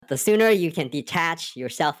the sooner you can detach your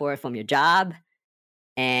self-worth from your job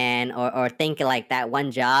and or think like that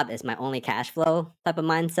one job is my only cash flow type of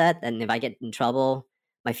mindset, and if I get in trouble,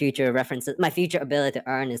 my future ability to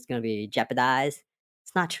earn is going to be jeopardized.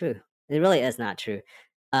 It's not true. It really is not true.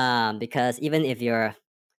 Because even if you're,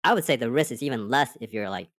 I would say the risk is even less if you're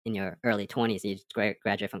like in your early 20s, you just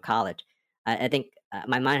graduate from college. I think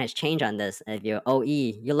my mind has changed on this. If you're OE,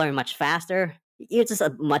 you learn much faster. You're just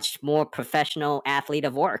a much more professional athlete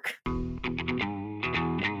of work.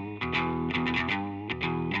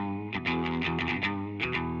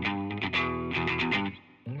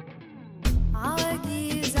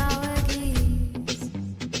 عواجيز عواجيز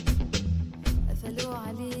قفلوا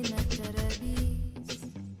علينا الترابيز.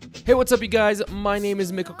 Hey, what's up, you guys? My name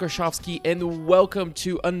is Mikkel Krashovsky, and welcome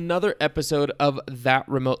to another episode of That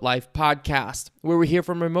Remote Life podcast, where we hear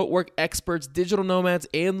from remote work experts, digital nomads,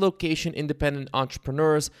 and location-independent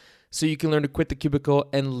entrepreneurs so you can learn to quit the cubicle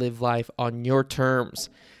and live life on your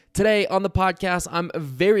terms. Today on the podcast, I'm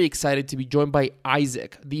very excited to be joined by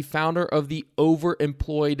Isaac, the founder of the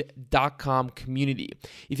overemployed.com community.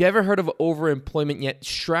 If you haven't heard of overemployment yet,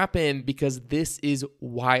 strap in because this is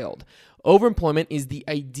wild. Overemployment is the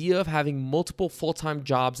idea of having multiple full-time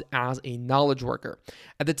jobs as a knowledge worker.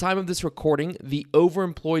 At the time of this recording, the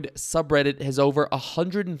Overemployed subreddit has over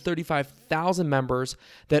 135,000 members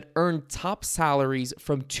that earn top salaries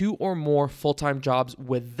from 2 or more full-time jobs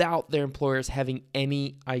without their employers having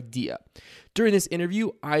any idea. During this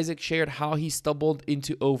interview, Isaac shared how he stumbled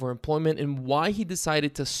into overemployment and why he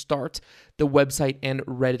decided to start the website and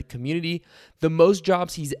Reddit community, the most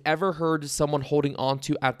jobs he's ever heard someone holding on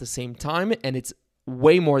to at the same time, and it's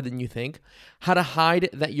way more than you think, how to hide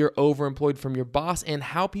that you're overemployed from your boss, and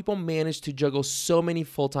how people manage to juggle so many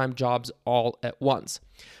full-time jobs all at once.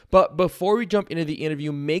 But before we jump into the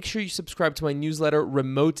interview, make sure you subscribe to my newsletter,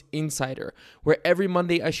 Remote Insider, where every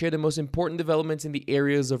Monday I share the most important developments in the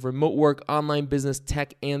areas of remote work, online business,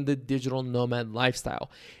 tech, and the digital nomad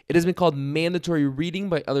lifestyle. It has been called mandatory reading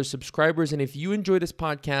by other subscribers, and if you enjoy this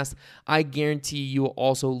podcast, I guarantee you will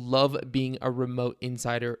also love being a Remote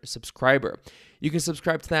Insider subscriber. You can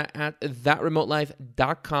subscribe to that at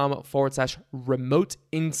thatremotelife.com/remote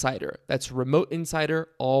insider. That's remote insider,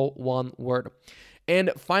 all one word.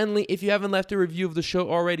 And finally, if you haven't left a review of the show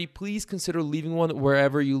already, please consider leaving one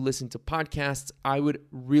wherever you listen to podcasts. I would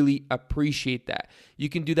really appreciate that. You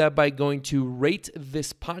can do that by going to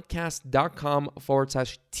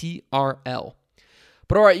ratethispodcast.com/TRL.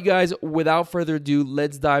 But all right, you guys, without further ado,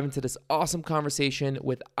 let's dive into this awesome conversation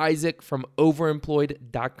with Isaac from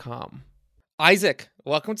overemployed.com. Isaac,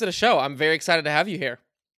 welcome to the show. I'm very excited to have you here.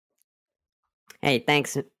 Hey,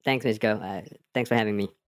 thanks, Ms. Go. Thanks for having me.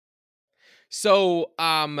 So,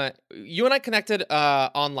 you and I connected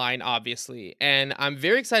online, obviously, and I'm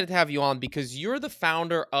very excited to have you on because you're the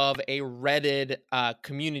founder of a Reddit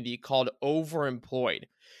community called Overemployed.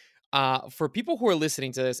 For people who are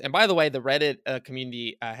listening to this, and by the way, the Reddit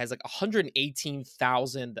community has like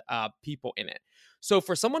 118,000 people in it. So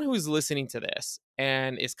for someone who's listening to this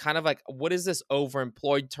and is kind of like, what is this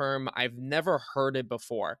overemployed term? I've never heard it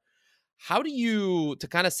before. How do you, to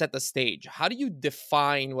kind of set the stage, how do you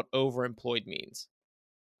define what overemployed means?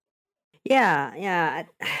 Yeah.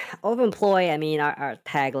 Overemployed. I mean, our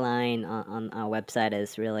tagline on our website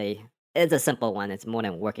is really, it's a simple one. It's more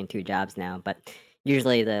than working 2 jobs now, but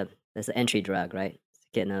usually there's an entry drug, right?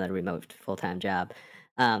 Get another remote full time job.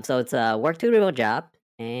 So it's a work 2 remote job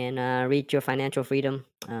and reach your financial freedom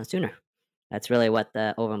sooner. That's really what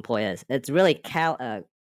the overemployed is. It's really kind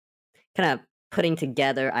of putting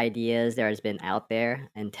together ideas that has been out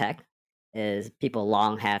there in tech. Is people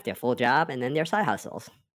long have their full job and then their side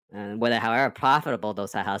hustles, and whether however profitable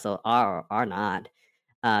those side hustles are or are not,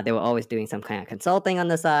 they were always doing some kind of consulting on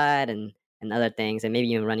the side and other things, and maybe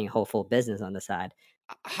even running a whole full business on the side.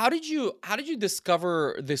 How did you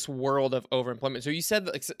discover this world of overemployment? So you said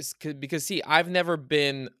that, like, because see, I've never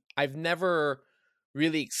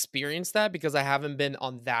really experienced that because I haven't been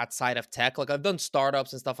on that side of tech. Like I've done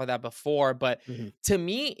startups and stuff like that before, but Mhm. to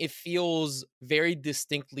me it feels very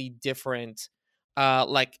distinctly different.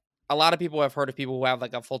 Like a lot of people have heard of people who have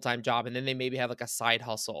like a full-time job and then they maybe have like a side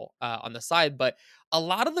hustle on the side, but a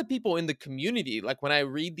lot of the people in the community, like when I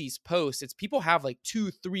read these posts, it's people have like 2,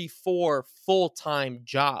 3, 4 full-time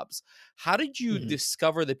jobs. How did you Mhm.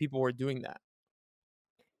 discover that people were doing that?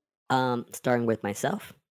 Starting with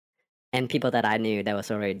myself and people that I knew that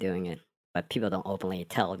was already doing it, but people don't openly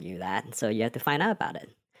tell you that, so you have to find out about it.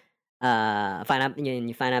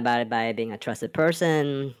 You find out about it by being a trusted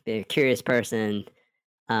person, being a curious person,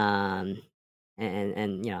 um,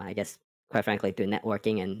 and I guess quite frankly through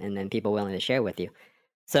networking and then people willing to share with you.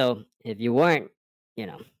 So if you weren't, you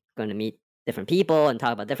know, going to meet different people and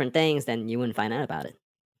talk about different things, then you wouldn't find out about it.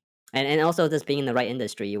 And also just being in the right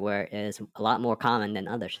industry where it's a lot more common than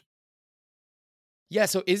others. Yeah,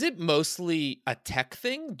 so is it mostly a tech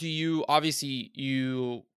thing? Do you obviously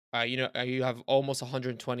you have almost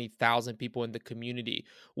 120,000 people in the community.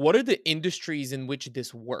 What are the industries in which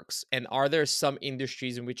this works? And are there some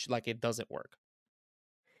industries in which like it doesn't work?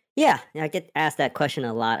 Yeah, I get asked that question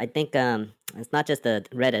a lot. I think it's not just the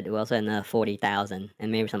Reddit, we also in the 40,000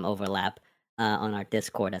 and maybe some overlap on our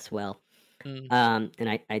Discord as well. Mm, And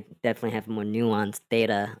I definitely have more nuanced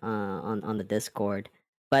data on the Discord.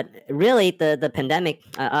 But really, the pandemic,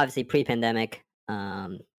 obviously pre-pandemic,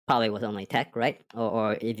 probably was only tech, right?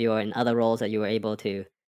 Or if you were in other roles that you were able to,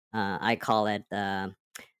 I call it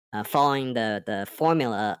following the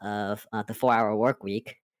formula of the 4 hour work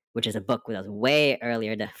week, which is a book that was way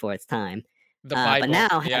earlier for its time. the But Bible.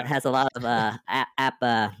 now Yeah. has a lot of app,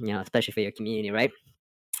 especially for your community, right?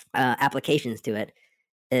 Applications to it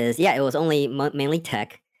is yeah, it was only mainly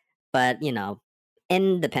tech, but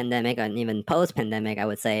in the pandemic and even post pandemic, I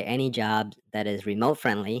would say any job that is remote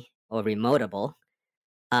friendly or remotable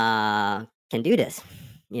can do this.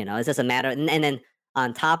 It's just a matter, and then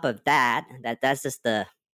on top of that, that's just the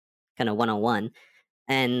kind of 101,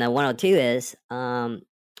 and the 102 is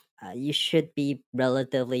you should be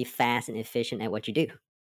relatively fast and efficient at what you do.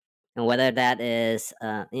 And whether that is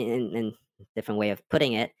in different way of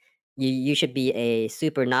putting it, you should be a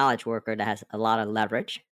super knowledge worker that has a lot of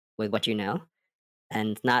leverage with what you know,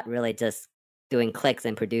 and not really just doing clicks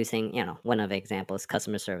and producing. One of the examples,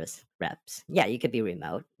 customer service reps. Yeah, you could be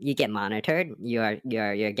remote. You get monitored. You're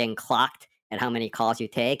getting clocked at how many calls you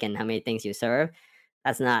take and how many things you serve.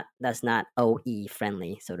 That's not OE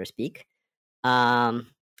friendly, so to speak. Um,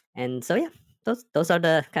 and so yeah, those are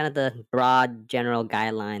the kind of the broad general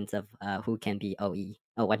guidelines of who can be OE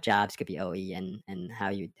or what jobs could be OE and how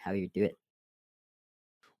you do it.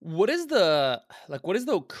 What is the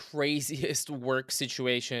craziest work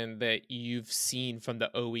situation that you've seen from the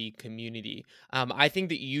OE community? I think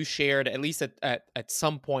that you shared at least at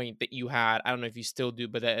some point that you had, I don't know if you still do,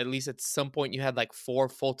 but at least at some point you had like 4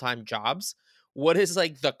 full-time jobs. What is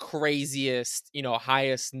like the craziest,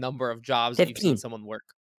 highest number of jobs that you've seen 15. someone work?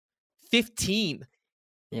 15.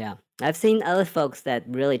 Yeah, I've seen other folks that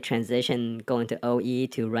really transition going to OE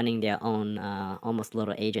to running their own almost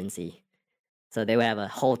little agency. So they would have a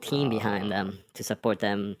whole team behind Uh, them to support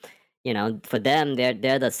them. For them,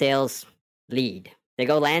 they're the sales lead. They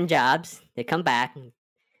go land jobs. They come back.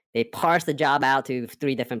 They parse the job out to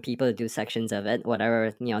 3 different people to do sections of it,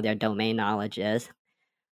 whatever their domain knowledge is.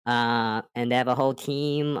 And they have a whole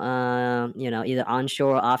team, either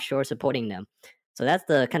onshore or offshore supporting them. So that's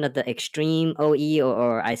the kind of the extreme OE,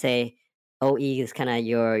 or I say OE is kind of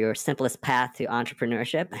your simplest path to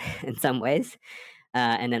entrepreneurship in some ways,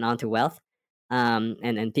 and then on to wealth. And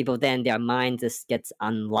then people then their mind just gets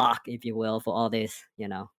unlocked, if you will, for all this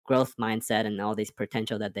growth mindset and all these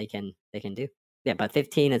potential that they can do. Yeah, but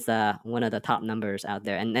 15 is one of the top numbers out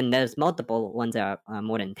there, and then there's multiple ones that are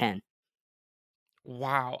more than 10.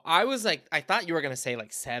 wow. I thought you were gonna say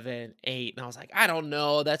like 7, 8, and I was like, I don't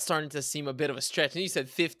know. That's starting to seem a bit of a stretch. And you said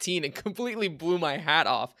 15 and completely blew my hat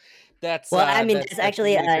off. That's Well, I uh mean, that's there's that's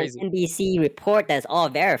actually really an crazy. NBC report that's all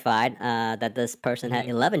verified that this person had Mhm.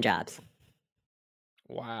 11 jobs.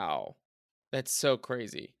 Wow. That's so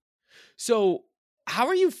crazy. So, how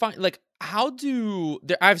are you find like how do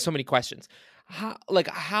there I have so many questions.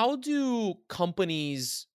 How do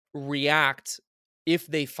companies react if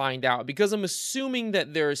they find out? Because I'm assuming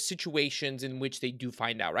that there are situations in which they do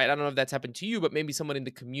find out, right? I don't know if that's happened to you, but maybe someone in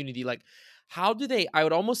the community like how do they I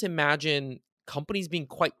would almost imagine companies being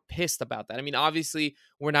quite pissed about that. I mean, obviously,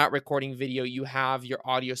 we're not recording video. You have your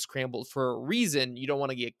audio scrambled for a reason. You don't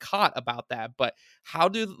want to get caught about that, but how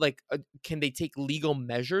do can they take legal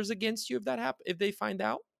measures against you if that happen if they find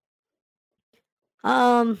out?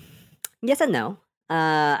 Um, yes and no.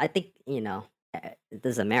 I think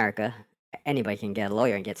this is America. Anybody can get a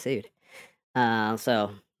lawyer and get sued.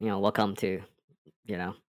 So welcome to you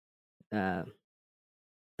know uh,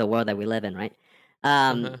 the world that we live in, right?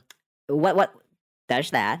 Um, Uh-huh. what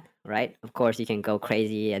there's that, right? Of course, you can go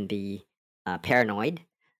crazy and be paranoid.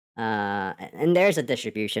 And there's a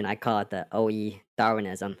distribution. I call it the OE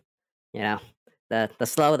Darwinism. You know, the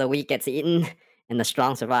slow, the weak gets eaten, and the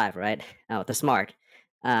strong survive, right? Oh, the smart.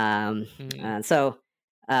 Um, Mhm. so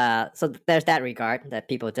there's that regard that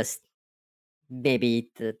people just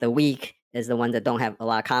maybe the weak is the ones that don't have a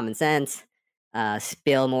lot of common sense,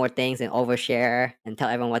 spill more things and overshare and tell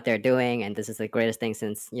everyone what they're doing, and this is the greatest thing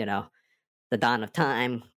since the dawn of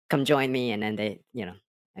time. Come join me, and then they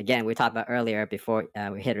again we talked about earlier before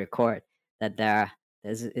we hit record that there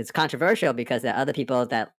it's controversial because there are other people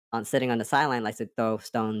that on sitting on the sideline likes to throw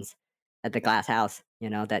stones at the glass house,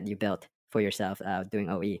 that you built for yourself doing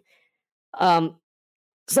OE. Um,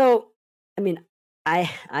 so I mean,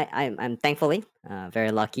 I'm thankfully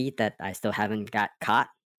very lucky that I still haven't got caught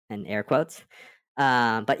in air quotes.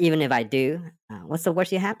 But even if I do, what's the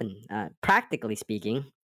worst that happen? Practically speaking,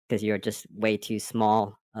 because you're just way too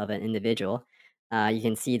small of an individual. You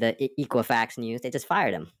can see the Equifax news. They just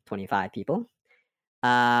fired him, 25 people.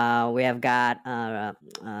 We have got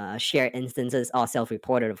shared instances, all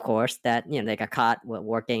self-reported, of course, that they got caught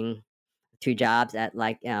working two jobs at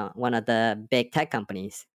like one of the big tech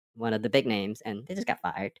companies, one of the big names, and they just got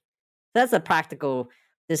fired. That's a practical.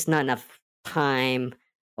 There's not enough time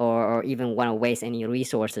or even want to waste any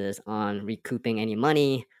resources on recouping any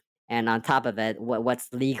money. And on top of it,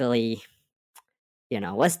 what's legally,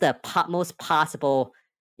 what's the most possible,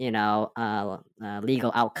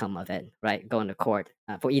 legal outcome of it, right? Going to court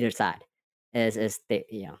for either side is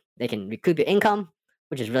they can recoup your income,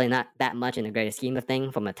 which is really not that much in the greater scheme of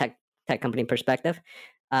thing from a tech company perspective,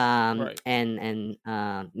 Right. and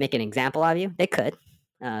make an example of you. They could.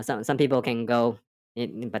 Some people can go,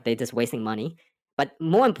 but they're just wasting money. But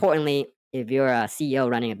more importantly, if you're a CEO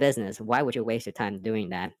running a business, why would you waste your time doing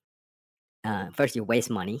that? First, you waste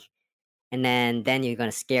money, and then you're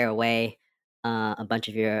gonna scare away a bunch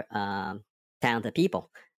of your talented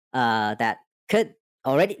people that could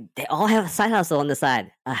already. They all have a side hustle on the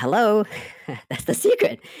side. Hello, that's the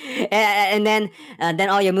secret. And then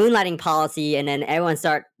all your moonlighting policy, and then everyone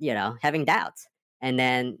start having doubts, and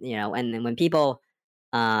then when people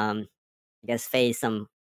I guess face some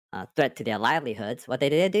threat to their livelihoods, what they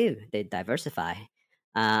do? They diversify.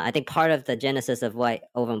 I think part of the genesis of why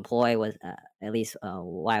overemploy was, at least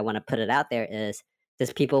why I want to put it out there, is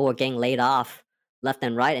just people were getting laid off left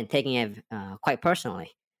and right and taking it quite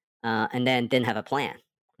personally, and then didn't have a plan.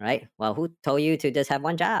 Right? Well, who told you to just have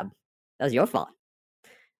one job? That was your fault.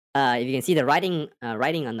 If you can see the writing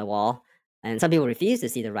on the wall, and some people refuse to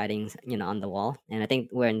see the writings, on the wall. And I think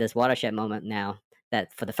we're in this watershed moment now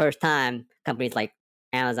that for the first time, companies like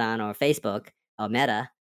Amazon or Facebook or Meta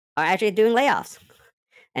are actually doing layoffs.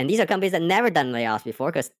 And these are companies that never done layoffs before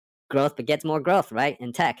because growth begets more growth, right?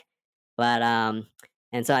 In tech. But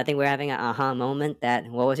and so I think we're having an aha moment that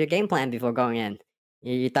what was your game plan before going in?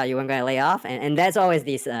 You thought you weren't going to lay off, and that's always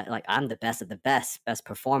these like I'm the best of the best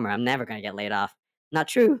performer. I'm never going to get laid off. Not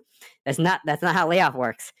true. That's not how layoff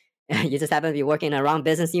works. You just happen to be working in a wrong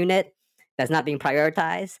business unit that's not being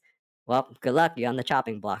prioritized. Well, good luck. You're on the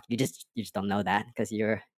chopping block. You just don't know that because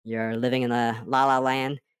you're living in a la la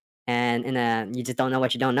land, and you just don't know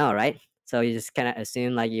what you don't know, right? So you just kind of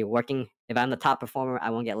assume like you're working. If I'm the top performer, I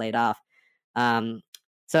won't get laid off. Um,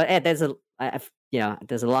 so there's a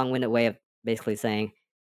long-winded way of basically saying,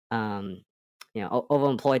 um,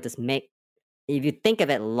 overemployed just make if you think of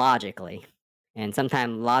it logically, and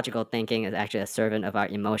sometimes logical thinking is actually a servant of our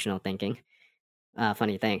emotional thinking.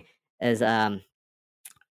 Funny thing is, it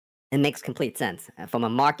makes complete sense from a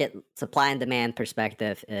market supply and demand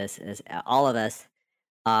perspective. Is all of us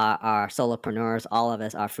are solopreneurs. All of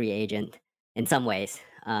us are free agent in some ways.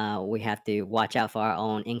 We have to watch out for our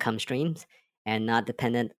own income streams and not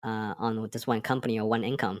dependent on just one company or one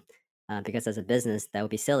income. Because as a business, that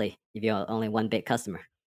would be silly if you're only one big customer.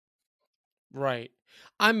 Right.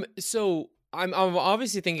 I'm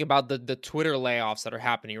obviously thinking about the Twitter layoffs that are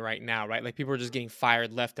happening right now, right? Like people are just getting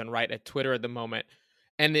fired left and right at Twitter at the moment.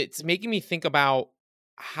 And it's making me think about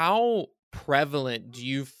how prevalent do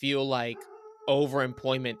you feel like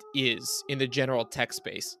overemployment is in the general tech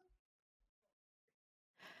space?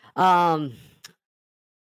 Um,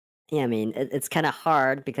 yeah, I mean, it's kind of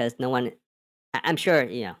hard because no one. I'm sure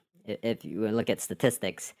if you look at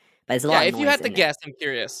statistics, but there's a Yeah, lot of if you noise had to in it. guess, I'm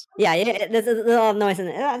curious. Yeah, yeah, there's a lot of noise in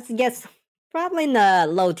it. I guess probably in the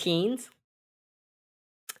low teens.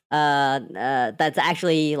 That's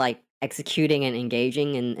actually like executing and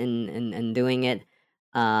engaging and doing it.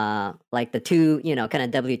 Like the two, kind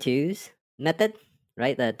of W-2s method,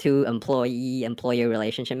 right? The two employee-employer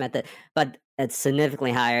relationship method. But it's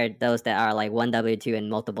significantly higher those that are like one W-2 and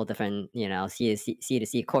multiple different, C to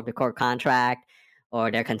C, corp to corp contract,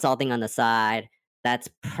 or they're consulting on the side. That's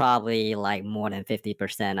probably like more than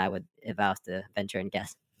 50%, I would, if I was to venture and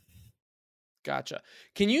guess. Gotcha.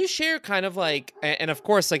 Can you share kind of like, and of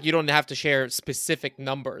course, like you don't have to share specific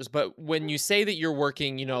numbers, but when you say that you're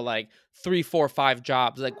working, like 3, 4, 5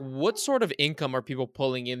 jobs, like what sort of income are people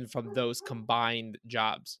pulling in from those combined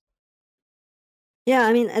jobs? Yeah,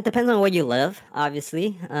 I mean, it depends on where you live,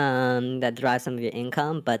 obviously. That drives some of your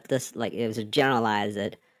income, but this, like, it was to generalize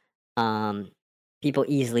it. Um, People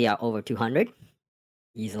easily are over 200,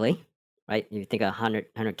 easily, right? You think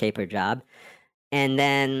 100K per job, and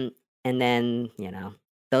then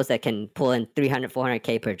those that can pull in 300,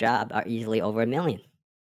 400K per job are easily over a million.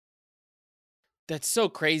 That's so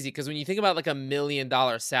crazy because when you think about like $1 million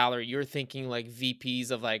salary, you're thinking like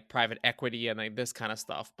VPs of like private equity and like this kind of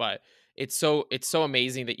stuff. But it's so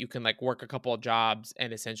amazing that you can like work a couple of jobs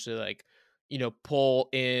and essentially like pull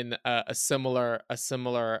in a similar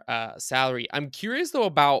salary. I'm curious though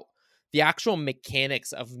about the actual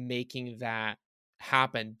mechanics of making that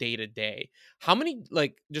happen day to day. How many,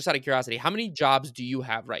 like, just out of curiosity, how many jobs do you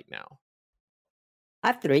have right now? I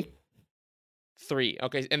have three. Three.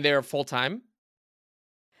 Okay, and they're full time.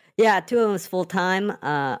 Yeah, two of them is full time.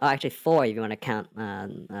 Actually, four if you want to count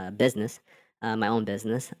business, my own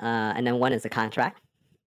business, and then one is a contract.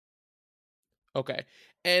 Okay.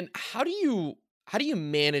 And how do you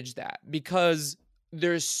manage that? Because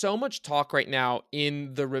there's so much talk right now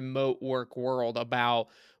in the remote work world about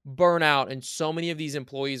burnout, and so many of these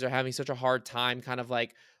employees are having such a hard time kind of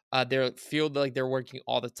like they feel like they're working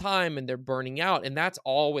all the time and they're burning out, and that's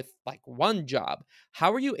all with like one job.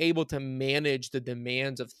 How are you able to manage the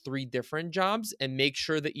demands of three different jobs and make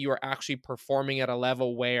sure that you are actually performing at a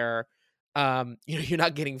level where you're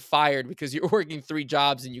not getting fired because you're working three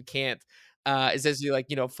jobs and you can't essentially like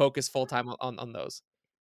focus full time on those.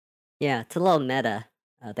 Yeah, it's a little meta.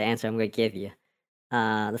 The answer I'm going to give you.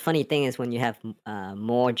 The funny thing is when you have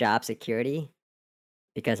more job security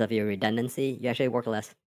because of your redundancy, you actually work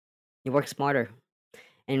less. You work smarter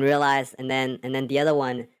and realize, and then the other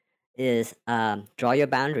one is draw your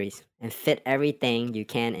boundaries and fit everything you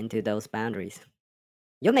can into those boundaries.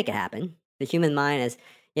 You'll make it happen. The human mind is,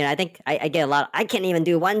 I think I get a lot. I can't even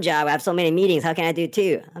do one job. I have so many meetings. How can I do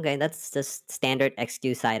two? Okay, that's just standard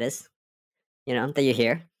excuse-itis, that you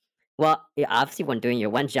hear. Well, you obviously weren't doing your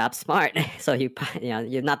one job smart, so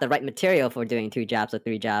you're not the right material for doing two jobs or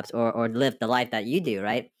three jobs, or live the life that you do,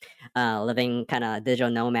 right? Living kind of digital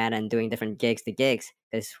nomad and doing different gigs to gigs.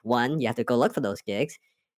 Because one, you have to go look for those gigs,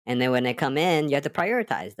 and then when they come in, you have to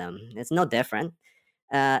prioritize them. It's no different.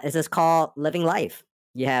 It's just called living life.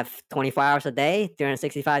 You have 24 hours a day,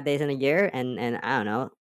 365 days in a year, and I don't know,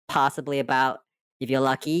 possibly about, if you're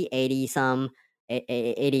lucky, 80,000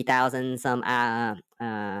 some I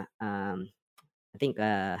think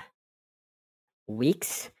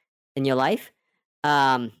weeks in your life.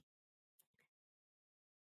 Um,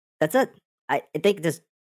 that's it. I think this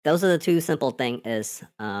those are the two simple thing is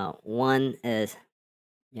one is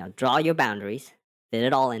draw your boundaries, fit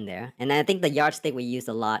it all in there. And I think the yardstick we use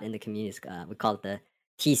a lot in the community is we call it the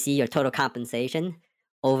TC, or total compensation,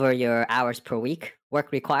 over your hours per week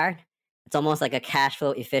work required. It's almost like a cash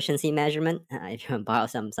flow efficiency measurement. If you want to borrow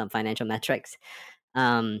some financial metrics,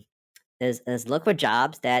 um, is look for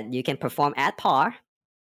jobs that you can perform at par.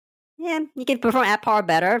 Yeah, you can perform at par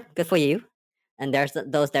better. Good for you. And there's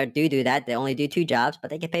those that do that. They only do two jobs,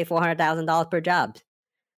 but they get paid $400,000 per job.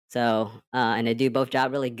 So, and they do both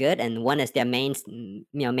jobs really good, and one is their main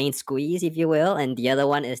squeeze, if you will, and the other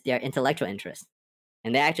one is their intellectual interest.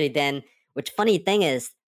 And they actually then, which funny thing is,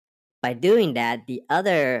 by doing that, the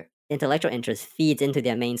other intellectual interest feeds into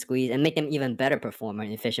their main squeeze and make them even better performer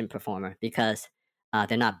and efficient performer because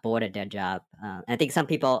they're not bored at their job. I think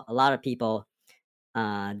a lot of people,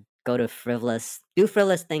 uh, do frivolous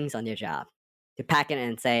things on their job to pack it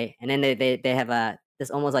and say, and then they have this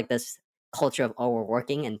almost like this culture of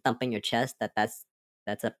overworking and thumping your chest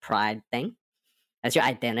that's a pride thing. That's your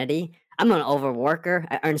identity. I'm an overworker.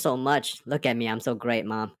 I earn so much. Look at me. I'm so great,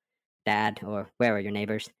 mom, dad, or wherever your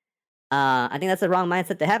neighbors. I think that's the wrong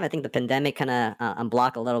mindset to have. I think the pandemic kind of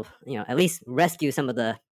unblock a little, at least rescue some of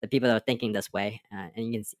the people that are thinking this way.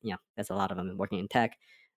 And you can, there's a lot of them working in tech,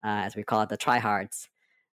 as we call it, the tryhards,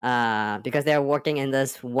 because they're working in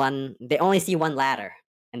this one. They only see one ladder,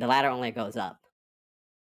 and the ladder only goes up,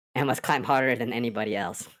 and must climb harder than anybody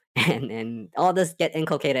else. And all this get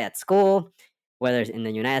inculcated at school, whether it's in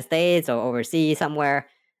the United States or overseas somewhere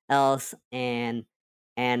else, and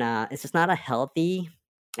it's just not a healthy.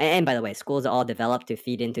 And by the way, schools are all developed to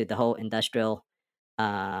feed into the whole industrial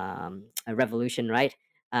revolution, right?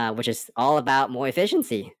 Which is all about more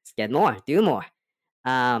efficiency. Let's get more, do more.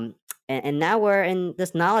 And now we're in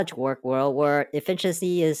this knowledge work world where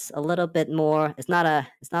efficiency is a little bit more. It's not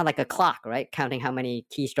like a clock, right? Counting how many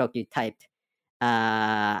keystroke you typed,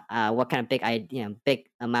 what kind of big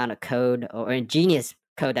amount of code, or ingenious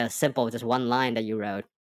code that's simple, just one line that you wrote.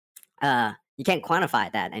 You can't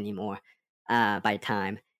quantify that anymore by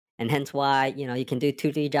time, and hence why you can do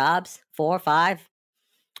two, three jobs, four, five,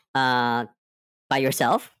 uh, by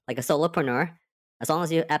yourself, like a solopreneur, as long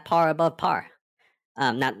as you're at par, above par.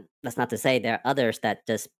 Not That's not to say there are others that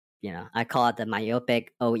just I call it the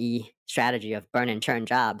myopic OE strategy of burn and churn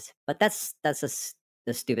jobs, but the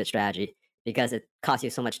stupid strategy because it costs you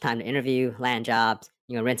so much time to interview, land jobs,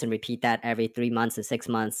 rinse and repeat that every 3 months to 6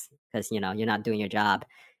 months because you're not doing your job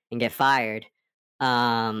and get fired.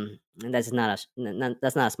 And that's not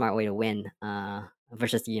a smart way to win.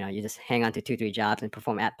 Versus you just hang on to 2 3 jobs and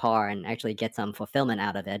perform at par and actually get some fulfillment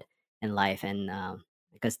out of it in life and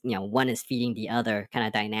because one is feeding the other kind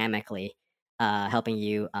of dynamically, helping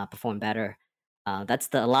you perform better. That's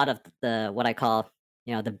a lot of the what I call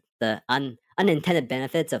the unintended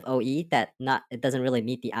benefits of OE that not it doesn't really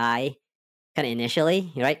meet the eye kind of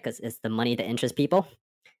initially, right? Because it's the money that interests people.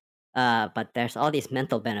 But there's all these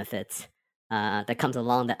mental benefits that comes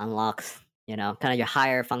along that unlocks kind of your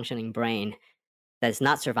higher functioning brain that's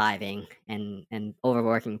not surviving and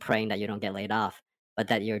overworking, praying that you don't get laid off, but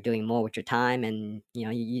that you're doing more with your time, and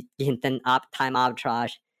you can then time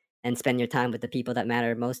arbitrage and spend your time with the people that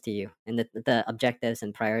matter most to you and the objectives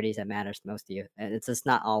and priorities that matters most to you. And it's just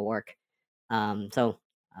not all work. So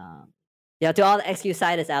to all the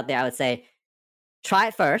XQ out there, I would say try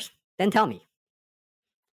it first, then tell me.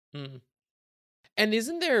 Mm. And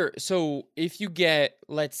isn't there, so if you get,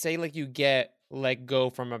 let's say, like you get let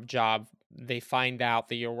go from a job, they find out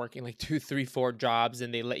that you're working like two, three, four jobs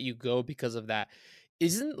and they let you go because of that.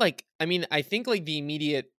 Isn't like, I mean, I think like the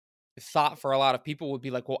immediate thought for a lot of people would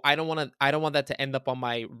be like, well, I don't want that to end up on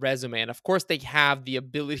my resume. And of course they have the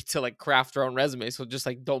ability to like craft their own resume. So just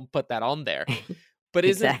like, don't put that on there. But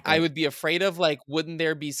isn't I Exactly. would be afraid of like, wouldn't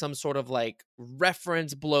there be some sort of like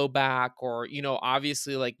reference blowback or,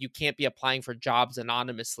 obviously like you can't be applying for jobs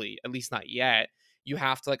anonymously, at least not yet. You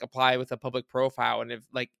have to like apply with a public profile. And if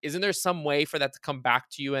like, isn't there some way for that to come back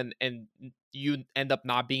to you and you end up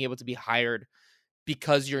not being able to be hired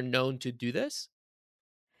because you're known to do this?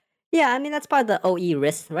 Yeah, I mean that's part of the OE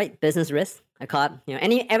risk, right? Business risk. I call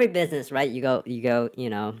it. Every business, right? You go,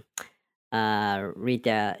 read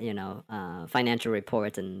the financial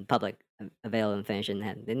reports and public available information,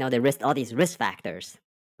 and they list all these risk factors,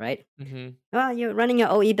 right? Hmm. Well, you're running your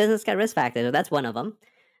OE business got risk factors, so that's one of them.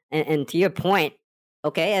 And to your point,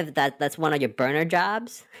 okay, if that's one of your burner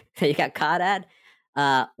jobs that you got caught at,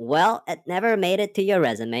 well, it never made it to your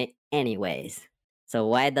resume anyways. So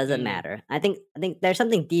why does it Mm. matter? I think there's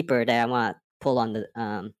something deeper that I want to pull on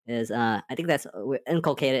the is I think that's we're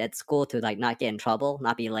inculcated at school to like not get in trouble,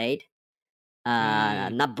 not be late,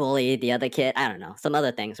 Mm. not bully the other kid. I don't know, some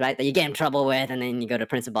other things, right? That you get in trouble with, and then you go to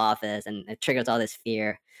principal office, and it triggers all this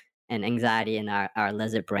fear and anxiety in our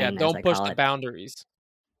lizard Yeah. brain, as Don't I push call the it. boundaries.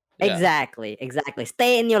 Yeah. Exactly, exactly.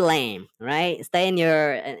 Stay in your lane, right? Stay in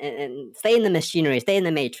your and stay in the machinery, stay in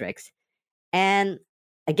the matrix. And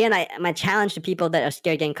again, my challenge to people that are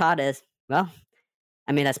scared getting caught is, well,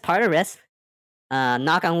 I mean that's part of risk.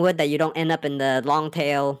 Knock on wood that you don't end up in the long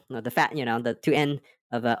tail, the two end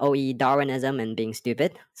of OE Darwinism and being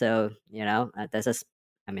stupid. So that's just,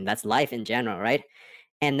 I mean, that's life in general, right?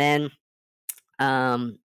 And then,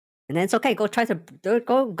 um, and then it's okay. Go try to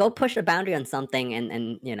go push a boundary on something,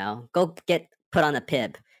 and go get put on a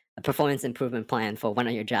PIB, a performance improvement plan for one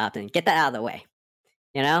of your jobs, and get that out of the way.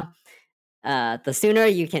 You know, the sooner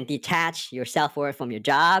you can detach your self worth from your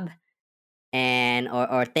job and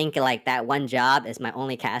or think like that one job is my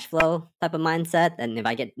only cash flow type of mindset, and if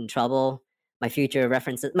I get in trouble, my future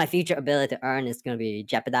ability to earn is going to be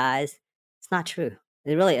jeopardized. It's not true.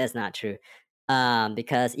 It really is not true.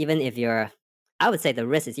 Because even if you're, I would say the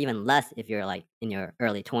risk is even less if you're like in your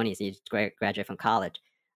early 20s, you just graduate from college.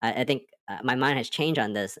 I think my mind has changed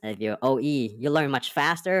on this. If you're OE, you learn much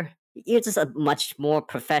faster. You're just a much more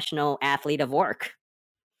professional athlete of work.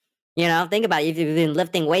 Think about it. If you've been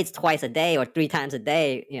lifting weights twice a day or 3 times a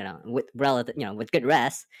day, with relative, with good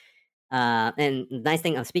rest. And the nice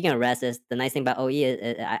thing, speaking of rest, is the nice thing about OE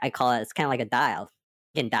is, I call it, it's kind of like a dial.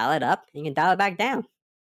 You can dial it up, you can dial it back down.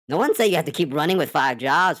 No one say you have to keep running with 5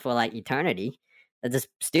 jobs for like eternity. That's just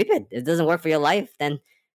stupid. If it doesn't work for your life, then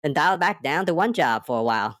dial it back down to one job for a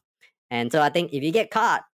while. And so I think if you get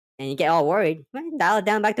caught and you get all worried, well, dial it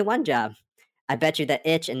down back to one job. I bet you that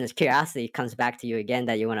itch and this curiosity comes back to you again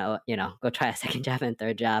that you want to, go try a second job and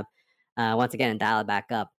third job, once again and dial it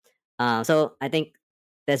back up. So I think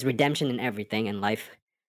there's redemption in everything in life.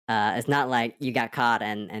 It's not like you got caught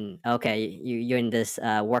and okay, you're in this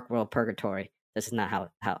work world purgatory. This is not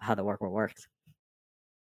how the work world works.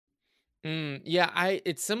 Yeah,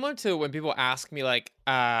 it's similar to when people ask me like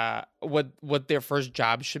what their first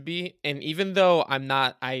job should be. And even though I'm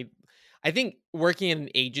not I think working in an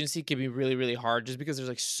agency can be really, really hard just because there's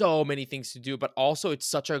like so many things to do, but also it's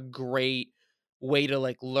such a great way to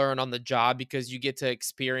like learn on the job because you get to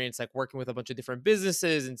experience like working with a bunch of different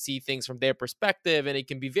businesses and see things from their perspective and it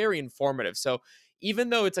can be very informative. So even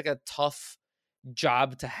though it's like a tough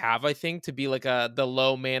job to have, I think, to be like the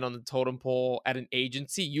low man on the totem pole at an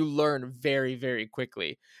agency, you learn very, very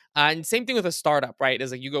quickly. And same thing with a startup, right?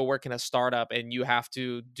 Is like you go work in a startup and you have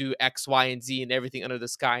to do X, Y, and Z and everything under the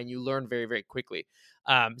sky, and you learn very, very quickly.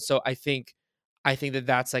 So I think that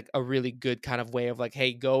that's like a really good kind of way of like,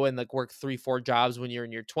 hey, go and like work 3, 4 jobs when you're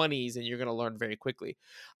in your 20s, and you're gonna learn very quickly.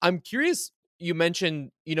 I'm curious. You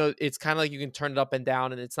mentioned, it's kind of like you can turn it up and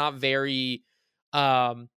down, and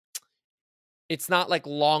um it's not like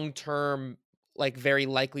long term, like very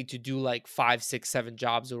likely to do like 5, 6, 7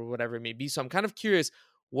 jobs or whatever it may be. So I'm kind of curious,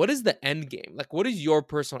 what is the end game? Like, what is your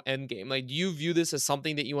personal end game? Like, do you view this as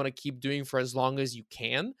something that you want to keep doing for as long as you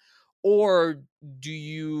can, or do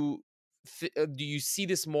you do you see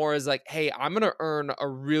this more as like, hey, I'm gonna earn a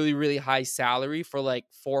really, really high salary for like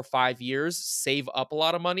 4 or 5 years, save up a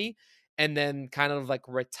lot of money, and then kind of like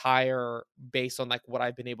retire based on like what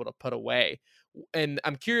I've been able to put away? And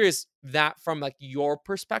I'm curious that from like your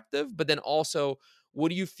perspective, but then also, what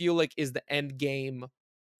do you feel like is the end game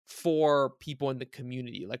for people in the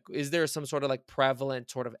community? Like, is there some sort of like prevalent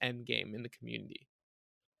sort of end game in the community?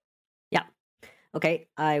 Yeah. Okay,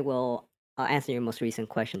 I will answer your most recent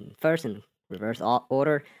question first in reverse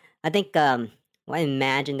order. I think what I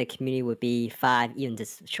imagine the community would be five, even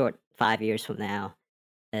just short 5 years from now,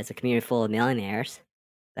 as a community full of millionaires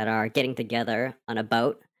that are getting together on a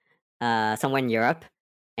boat somewhere in Europe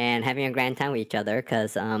and having a grand time with each other.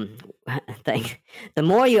 Because the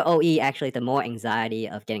more you OE, actually, the more anxiety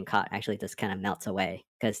of getting caught actually just kind of melts away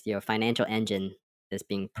because your financial engine is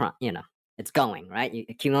being, it's going right. You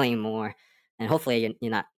accumulating more, and hopefully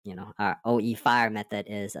you're not. Our OE fire method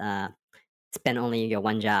is spend only your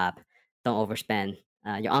one job, don't overspend.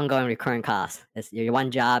 Your ongoing recurring costs is your one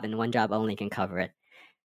job, and one job only can cover it.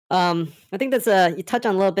 I think that's you touch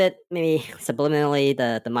on a little bit, maybe subliminally,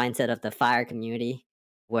 the mindset of the fire community,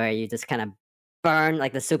 where you just kind of burn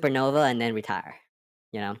like the supernova and then retire.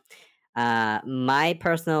 You know, my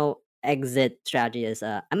personal exit strategy is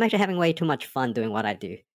I'm actually having way too much fun doing what I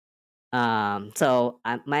do.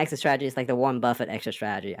 My exit strategy is like the Warren Buffett exit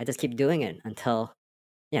strategy. I just keep doing it until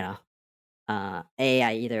you know A,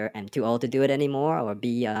 I either am too old to do it anymore, or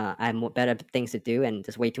B, I have more better things to do and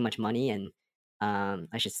just way too much money, and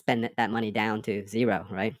I should spend that money down to zero,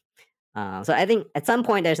 right? So I think at some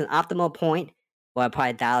point there's an optimal point where I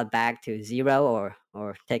probably dial it back to zero,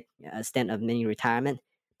 or take a stint of mini retirement.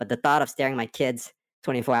 But the thought of staring my kids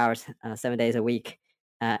 24 hours, 7 days a week,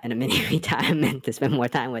 in a mini retirement to spend more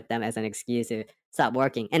time with them as an excuse to stop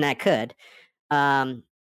working, and I could. Um,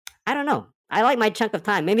 I don't know. I like my chunk of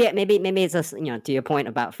time. Maybe it's just to your point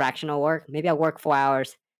about fractional work. Maybe I work 4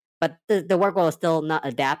 hours, but the work role is still not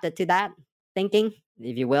adapted to that thinking,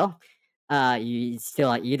 if you will. You still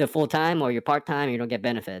like either full time or you're part time. You don't get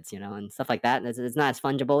benefits, and stuff like that. It's not as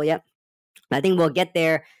fungible yet. But I think we'll get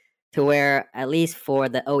there to where, at least for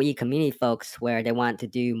the OE community folks, where they want to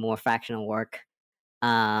do more fractional work,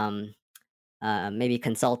 um, maybe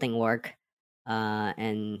consulting work,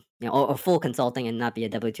 and or full consulting and not be a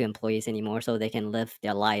W-2 employees anymore, so they can live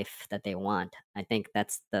their life that they want. I think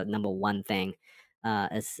that's the number one thing.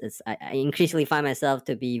 I increasingly find myself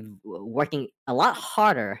to be working a lot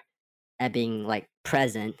harder at being like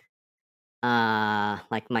present,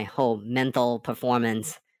 like my whole mental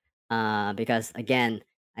performance, because again,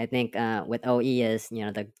 I think with OE is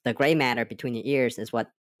the gray matter between your ears is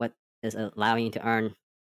what is allowing you to earn,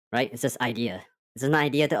 right? It's this idea. It's an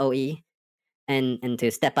idea to OE, and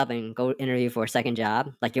to step up and go interview for a second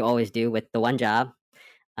job like you always do with the one job.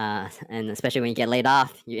 And especially when you get laid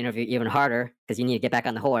off, you interview even harder because you need to get back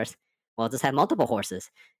on the horse. Well, just have multiple horses,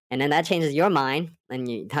 and then that changes your mind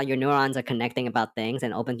and how your neurons are connecting about things,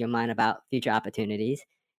 and opens your mind about future opportunities,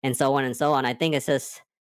 and so on and so on. I think it's just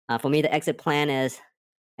for me, the exit plan is,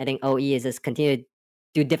 I think OE is just continue to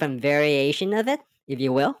do different variation of it, if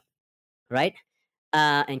you will, right?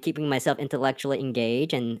 And keeping myself intellectually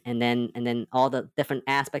engaged, and then all the different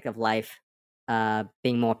aspect of life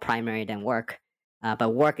being more primary than work. But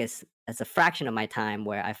work is a fraction of my time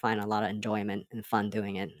where I find a lot of enjoyment and fun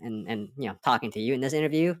doing it, and talking to you in this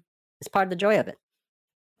interview is part of the joy of it.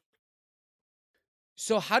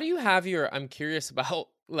 So how do you have your I'm curious about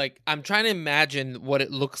like I'm trying to imagine what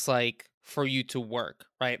it looks like for you to work,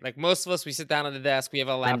 right? Like most of us we sit down at the desk, we have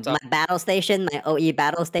a My laptop. battle station, my OE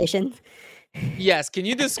battle station. Yes, can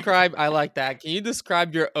you describe I like that. Can you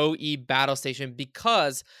describe your OE battle station?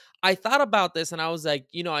 Because I thought about this and I was like,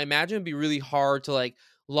 I imagine it'd be really hard to like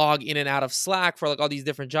log in and out of Slack for like all these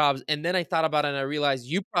different jobs. And then I thought about it and I realized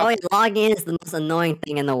you Oh, probably yeah, logging is the most annoying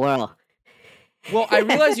thing in the world. well, I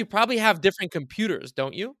realized you probably have different computers,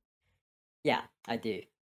 don't you? Yeah, I do.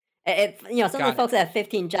 Some of the Got it. folks that have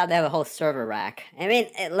 15 jobs, they have a whole server rack. I mean,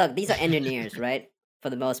 look, these are engineers, right? For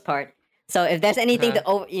the most part. So if there's anything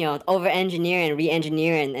Uh-huh. to over engineer and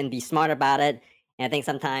re-engineer and be smart about it, and I think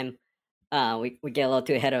sometimes we get a little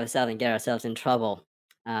too ahead of ourselves and get ourselves in trouble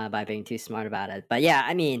by being too smart about it. But yeah,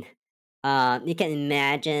 I mean, you can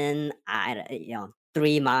imagine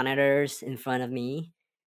three monitors in front of me,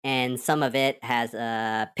 and some of it has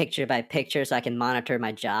a picture by picture, so I can monitor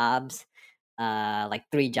my jobs. Like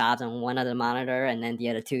three jobs on one other monitor, and then the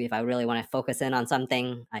other two, if I really want to focus in on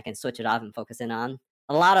something, I can switch it off and focus in on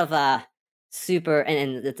a lot of super.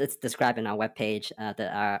 And it's described in our webpage,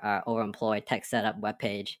 our overemployed tech setup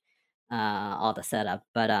webpage, all the setup.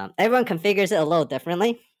 But everyone configures it a little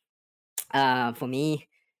differently. For me,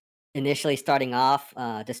 initially starting off,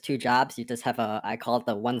 just two jobs. You just have I call it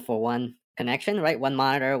the 1-for-1 connection, right? One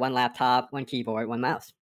monitor, one laptop, one keyboard, one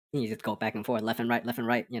mouse. And you just go back and forth, left and right.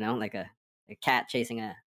 Like a cat chasing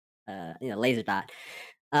a laser dot.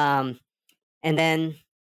 Um, and then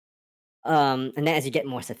as you get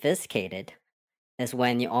more sophisticated, is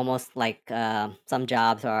when you almost like some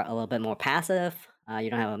jobs are a little bit more passive. You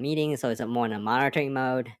don't have a meeting, so it's more in a monitoring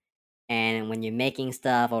mode. And when you're making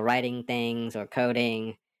stuff or writing things or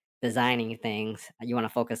coding, designing things, you want to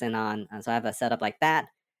focus in on. So I have a setup like that.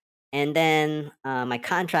 And then my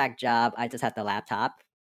contract job, I just have the laptop,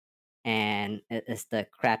 and it's the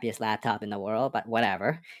crappiest laptop in the world, but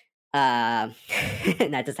whatever. Um,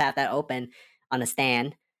 and I just have that open on a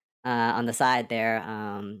stand on the side there,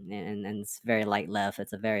 and it's very light lift.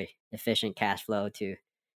 It's a very efficient cash flow to,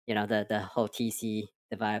 the whole TC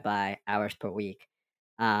divided by hours per week.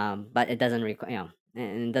 But it doesn't require,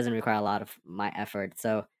 and it doesn't require a lot of my effort.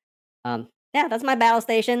 So yeah, that's my battle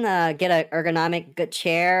station. Get a ergonomic, good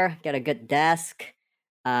chair, get a good desk,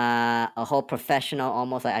 a whole professional,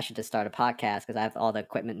 almost like I should just start a podcast because I have all the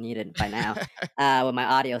equipment needed by now, with my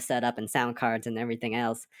audio setup and sound cards and everything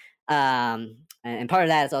else. And part of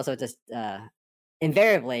that is also just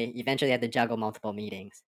invariably, eventually, you have to juggle multiple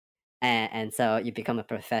meetings, and so you become a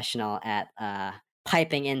professional at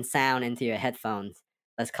piping in sound into your headphones.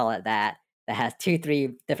 Let's call it that. That has two,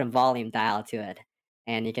 three different volume dial to it,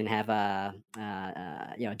 and you can have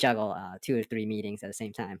juggle two or three meetings at the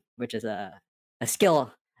same time, which is a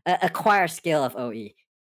skill, acquire skill of OE.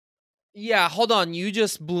 Yeah, hold on. You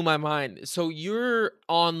just blew my mind. So you're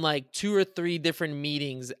on like two or three different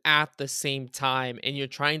meetings at the same time and you're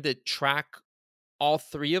trying to track all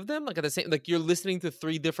three of them like at the same like you're listening to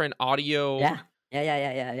three different audio. Yeah,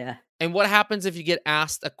 yeah. And what happens if you get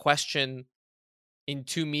asked a question in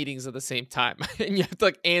two meetings at the same time and you have to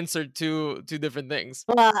like answer two different things?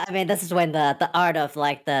 Well, I mean, this is when the art of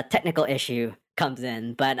like the technical issue comes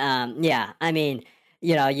in. But yeah, I mean,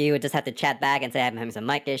 you would just have to chat back and say I'm having some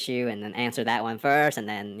mic issue, and then answer that one first, and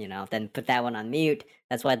then then put that one on mute.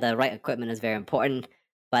 That's why the right equipment is very important.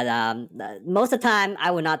 But most of the time, I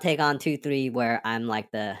would not take on two, three where I'm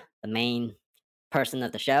like the main person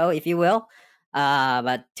of the show, if you will.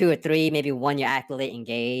 But two or three, maybe one you're actively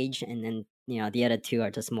engaged, and then the other two are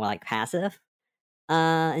just more like passive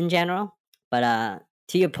in general. But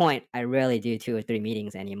to your point, I rarely do two or three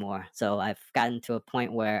meetings anymore. So I've gotten to a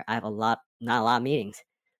point where I have not a lot of meetings.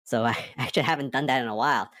 So I actually haven't done that in a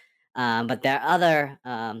while. But there are other,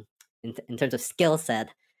 in terms of skill set,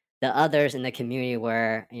 the others in the community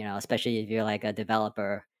where, especially if you're like a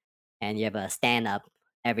developer and you have a stand up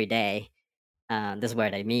every day, this is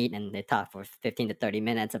where they meet and they talk for 15 to 30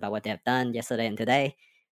 minutes about what they have done yesterday and today.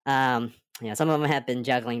 Um, some of them have been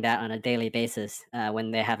juggling that on a daily basis when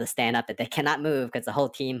they have to stand up that they cannot move because the whole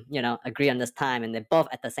team, agree on this time and they're both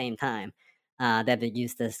at the same time. They have to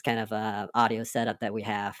use this kind of audio setup that we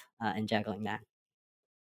have in juggling that.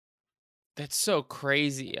 That's so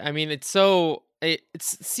crazy. I mean, it's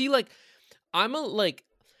see like I'm a like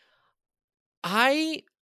I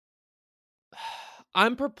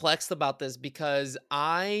I'm perplexed about this because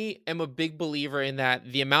I am a big believer in that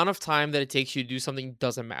the amount of time that it takes you to do something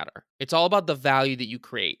doesn't matter. It's all about the value that you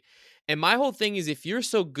create. And my whole thing is if you're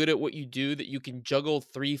so good at what you do that you can juggle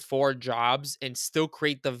three, four jobs and still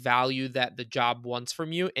create the value that the job wants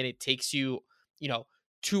from you, and it takes you, you know,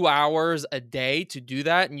 2 hours a day to do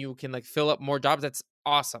that, and you can like fill up more jobs, that's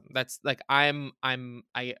awesome. That's like I'm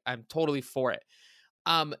totally for it.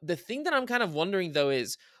 The thing that I'm kind of wondering though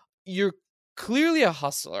is you're clearly a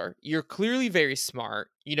hustler. You're clearly very smart.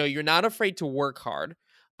 You know, you're not afraid to work hard.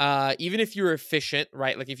 Even if you're efficient,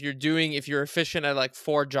 right? Like if you're efficient at like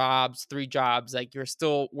four jobs, three jobs, like you're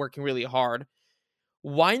still working really hard.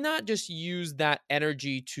 Why not just use that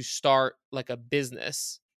energy to start like a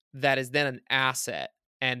business that is then an asset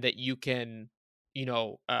and that you can,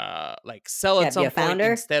 like sell Yeah, at be a some point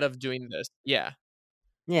founder. instead of doing this? Yeah.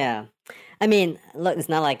 Yeah. I mean, look, it's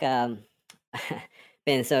not like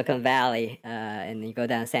being in Silicon Valley, and you go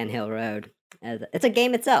down Sand Hill Road. It's a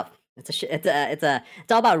game itself.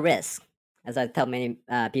 It's all about risk, as I tell many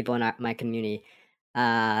people in my community.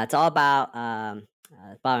 It's all about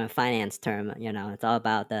a finance term. It's all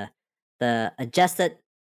about the adjusted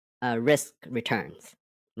risk returns,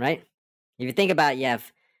 right? If you think about it, you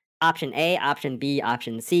have option A, option B,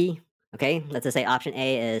 option C. Okay, let's just say option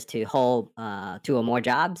A is to hold two or more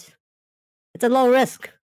jobs. It's a low risk,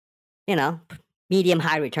 you know, medium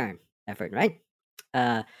high return effort, right?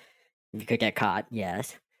 Uh, you could get caught,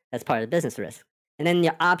 yes, that's part of the business risk. And then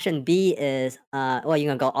your option B is, well, you're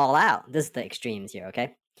gonna go all out. This is the extremes here,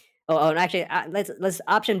 okay? And actually, let's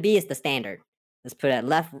option B is the standard. Let's put it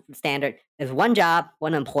left standard is one job,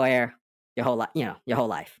 one employer, your whole life. Your whole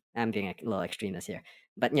life. I'm being a little extremist here,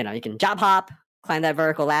 but you can job hop, climb that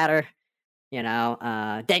vertical ladder.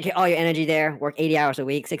 Dedicate all your energy there. Work 80 hours a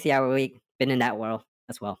week, 60-hour a week. Been in that world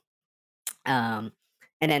as well. Um,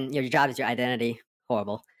 and then your job is your identity.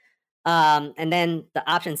 Horrible. And then the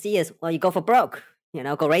option C is, well, you go for broke.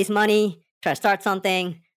 Go raise money, try to start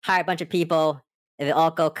something, hire a bunch of people. If it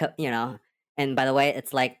all and by the way,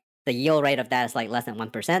 it's like the yield rate of that is like less than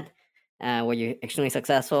 1%, where you're extremely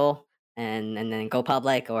successful and then go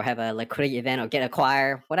public or have a liquidity event or get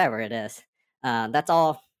acquired, whatever it is. That's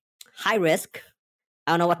all high risk.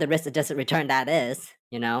 I don't know what the risk adjusted return that is.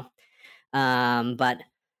 But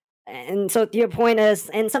and so your point is,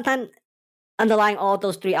 and sometimes underlying all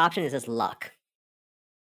those three options is luck.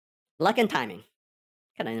 Luck and timing,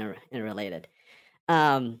 kind of interrelated.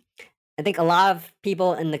 Um, I think a lot of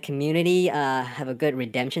people in the community have a good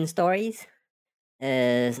redemption stories.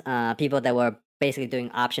 Is people that were basically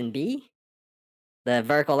doing option B, the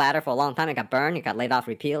vertical ladder for a long time. It got burned. It got laid off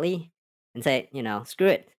repeatedly, and say, screw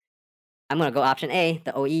it. I'm gonna go option A,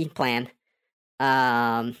 the OE plan,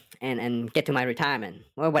 and get to my retirement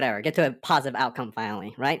or whatever. Get to a positive outcome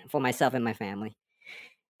finally, right, for myself and my family.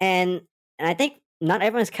 And I think not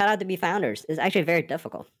everyone's cut out to be founders. It's actually very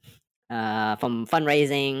difficult. From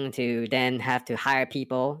fundraising to then have to hire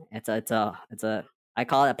people. It's a I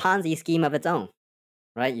call it a Ponzi scheme of its own,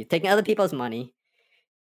 right? You're taking other people's money,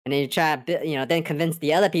 and then you try to then convince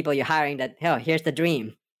the other people you're hiring that, hell, here's the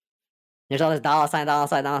dream. There's all this dollar sign, dollar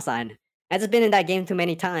sign, dollar sign. I've just been in that game too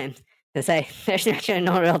many times to say there's actually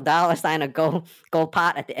no real dollar sign or gold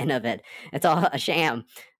pot at the end of it. It's all a sham.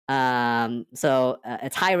 So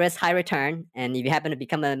it's high risk, high return, and if you happen to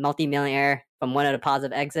become a multimillionaire from one of the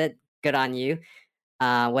positive exit, good on you.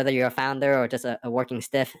 Whether you're a founder or just a working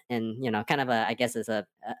stiff, and kind of I guess it's a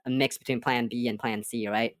mix between Plan B and Plan C,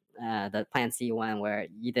 right? The Plan C one where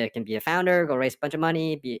you either can be a founder, go raise a bunch of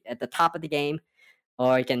money, be at the top of the game,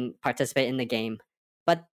 or you can participate in the game.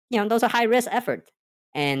 But those are high risk effort.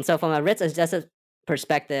 And so from a risk adjusted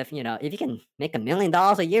perspective, if you can make $1 million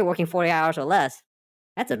a year working 40 hours or less,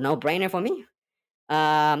 that's a no brainer for me.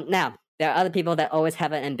 Now there are other people that always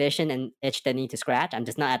have an ambition and itch they need to scratch. I'm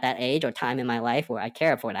just not at that age or time in my life where I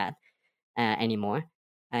care for that anymore.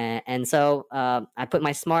 And so I put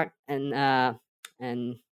my smart and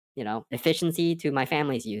efficiency to my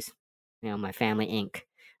family's use. My family Inc.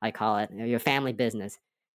 I call it your family business,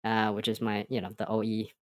 which is my the OE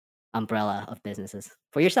umbrella of businesses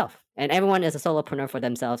for yourself. And everyone is a solopreneur for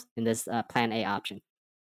themselves in this Plan A option.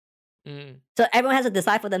 Mm. So everyone has to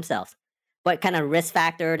decide for themselves what kind of risk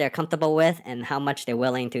factor they're comfortable with and how much they're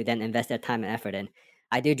willing to then invest their time and effort in.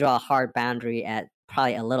 I do draw a hard boundary at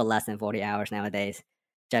probably a little less than 40 hours nowadays,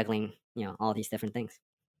 juggling, all these different things.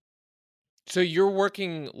 So you're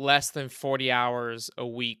working less than 40 hours a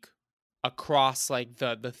week across like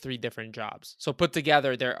the three different jobs. So put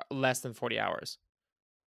together, they're less than 40 hours.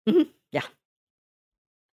 Yeah.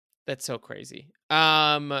 That's so crazy.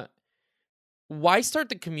 Why start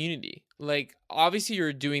the community? Like, obviously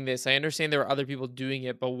you're doing this. I understand there are other people doing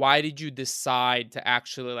it, but why did you decide to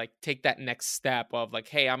actually like take that next step of like,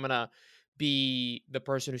 hey, I'm going to be the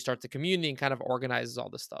person who starts the community and kind of organizes all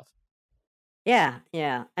this stuff? Yeah,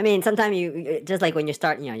 yeah. I mean, sometimes just like when you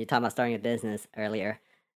start, you talked about starting a business earlier,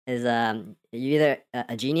 is you're either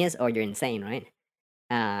a genius or you're insane, right?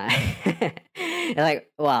 You're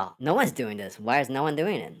like, well, no one's doing this. Why is no one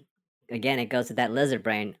doing it? Again, it goes to that lizard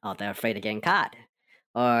brain. Oh, they're afraid of getting caught,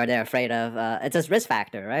 or they're afraid of it's just risk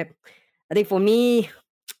factor, right? I think for me,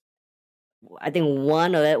 I think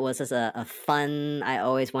one of it was just a fun. I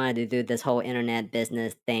always wanted to do this whole internet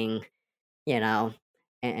business thing, you know,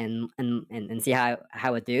 and see how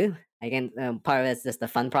it do. Again, part of it's just a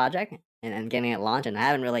fun project and getting it launched, and I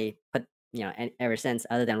haven't really put ever since,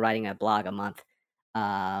 other than writing a blog a month,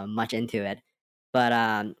 much into it. But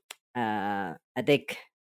I think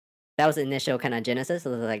that was the initial kind of genesis.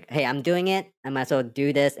 So it was like, hey, I'm doing it. I might as well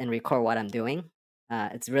do this and record what I'm doing.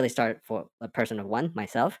 It's really started for a person of one,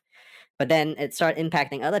 myself. But then it started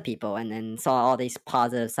impacting other people and then saw all these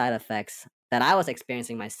positive side effects that I was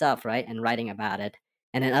experiencing myself, right? And writing about it.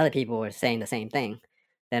 And then other people were saying the same thing.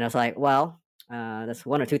 Then I was like, well, there's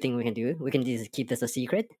one or two things we can do. We can just keep this a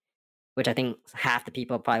secret, which I think half the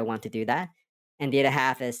people probably want to do that. And the other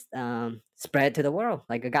half is spread it to the world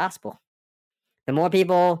like a gospel. The more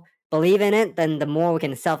people believe in it, then the more we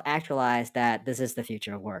can self actualize that this is the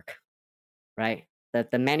future of work, right?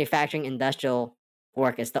 The manufacturing industrial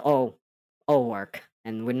work is the old work,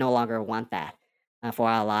 and we no longer want that for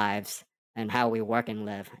our lives and how we work and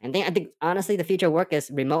live. And I think honestly, the future of work is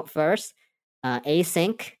remote first,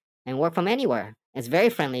 async, and work from anywhere. It's very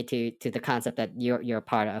friendly to the concept that you're a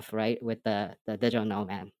part of, right? With the digital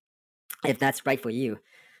nomad, if that's right for you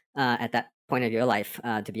at that point of your life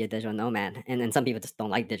to be a digital nomad. And some people just don't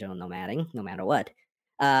like digital nomading, no matter what.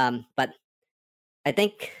 But I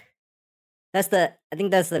think I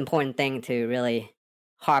think that's the important thing to really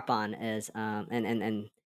harp on is and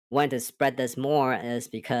want to spread this more is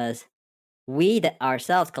because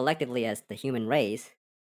ourselves collectively as the human race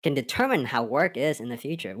can determine how work is in the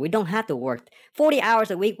future. We don't have to work 40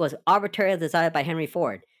 hours a week was arbitrarily decided by Henry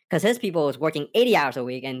Ford because his people was working 80 hours a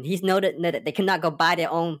week and he's noted that they cannot go buy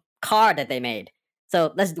their own car that they made.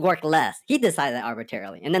 So let's work less. He decided that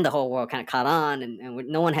arbitrarily. And then the whole world kind of caught on and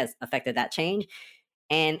no one has affected that change.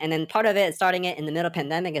 And then part of it, starting it in the middle of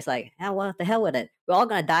pandemic, is like, oh, well, the hell with it. We're all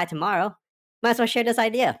gonna die tomorrow. Might as well share this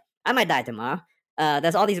idea. I might die tomorrow.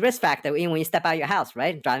 There's all these risk factors even when you step out of your house,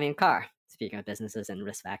 right? Driving a car. Speaking of businesses and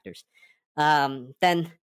risk factors,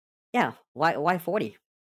 then yeah, why 40?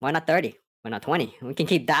 Why not 30? Why not 20? We can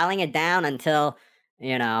keep dialing it down until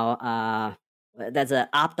you know there's an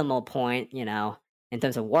optimal point, in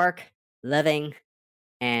terms of work, living,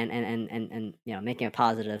 and making a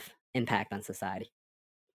positive impact on society.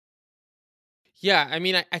 Yeah, I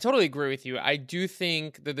mean, I totally agree with you. I do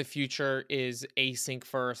think that the future is async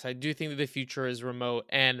first. I do think that the future is remote.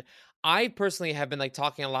 And I personally have been like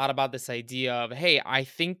talking a lot about this idea of, hey, I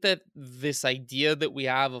think that this idea that we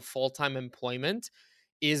have of full time employment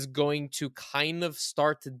is going to kind of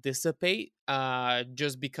start to dissipate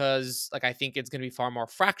just because, like, I think it's going to be far more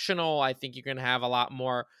fractional. I think you're going to have a lot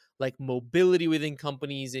more like mobility within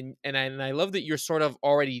companies and I love that you're sort of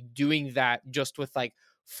already doing that just with like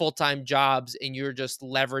full-time jobs and you're just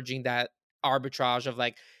leveraging that arbitrage of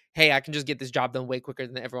like, hey, I can just get this job done way quicker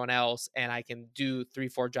than everyone else and I can do 3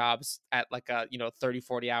 4 jobs at like a 30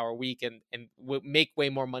 40 hour week and make way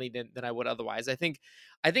more money than I would otherwise. I think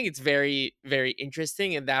it's very very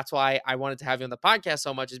interesting, and that's why I wanted to have you on the podcast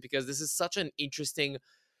so much, is because this is such an interesting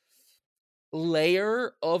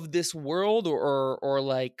layer of this world, or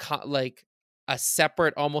like like a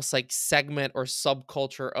separate almost like segment or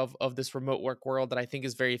subculture of this remote work world that I think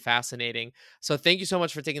is very fascinating. So thank you so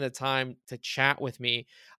much for taking the time to chat with me.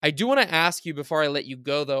 I do want to ask you before I let you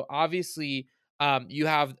go though, obviously you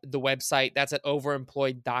have the website that's at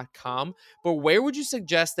overemployed.com, but where would you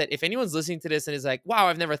suggest that if anyone's listening to this and is like, wow,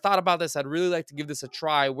 I've never thought about this, I'd really like to give this a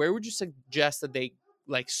try, where would you suggest that they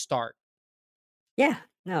like start? Yeah,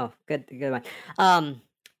 no, good one. Um,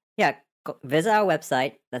 yeah, visit our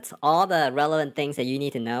website. That's all the relevant things that you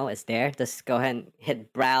need to know is there. Just go ahead and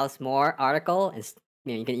hit browse more article, and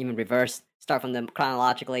you can even reverse, start from them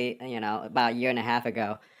chronologically. About a year and a half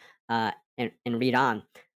ago, and read on.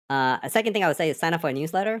 A second thing I would say is sign up for a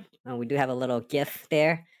newsletter. We do have a little GIF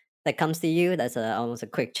there that comes to you. That's almost a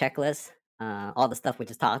quick checklist. All the stuff we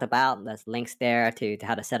just talked about. There's links there to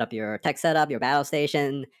how to set up your tech setup, your battle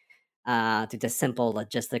station, to just simple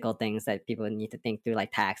logistical things that people need to think through,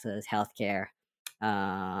 like taxes, healthcare,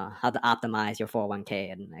 how to optimize your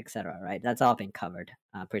 401k, and etc. Right? That's all been covered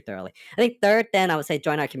pretty thoroughly. I think third, then I would say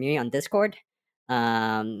join our community on Discord.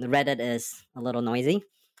 Reddit is a little noisy,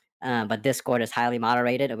 but Discord is highly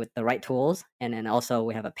moderated with the right tools, and then also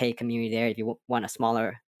we have a paid community there if you want a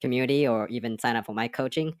smaller community or even sign up for my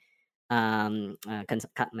coaching. My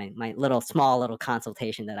little small little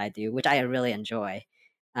consultation that I do, which I really enjoy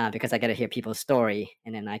because I get to hear people's story,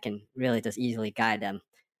 and then I can really just easily guide them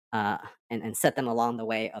uh, and set them along the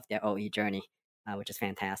way of their OE journey, which is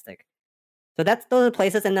fantastic. So those are the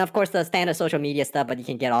places, and of course the standard social media stuff. But you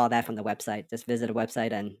can get all that from the website. Just visit the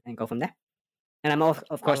website and go from there. And of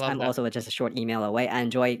I course, love I'm that. also just a short email away. I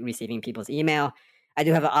enjoy receiving people's email. I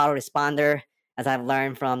do have an autoresponder, as I've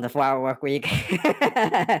learned from the 4 hour work week.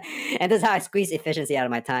 And this is how I squeeze efficiency out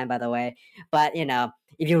of my time, by the way. But,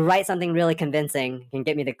 if you write something really convincing and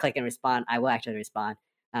get me to click and respond, I will actually respond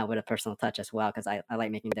with a personal touch as well, because I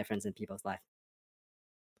like making a difference in people's life.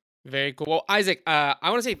 Very cool. Well, Isaac, I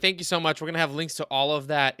want to say thank you so much. We're going to have links to all of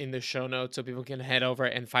that in the show notes so people can head over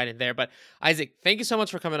and find it there. But Isaac, thank you so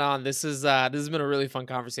much for coming on. This has been a really fun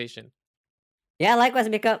conversation. Yeah, likewise,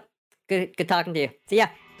 Miko. Good talking to you. See ya.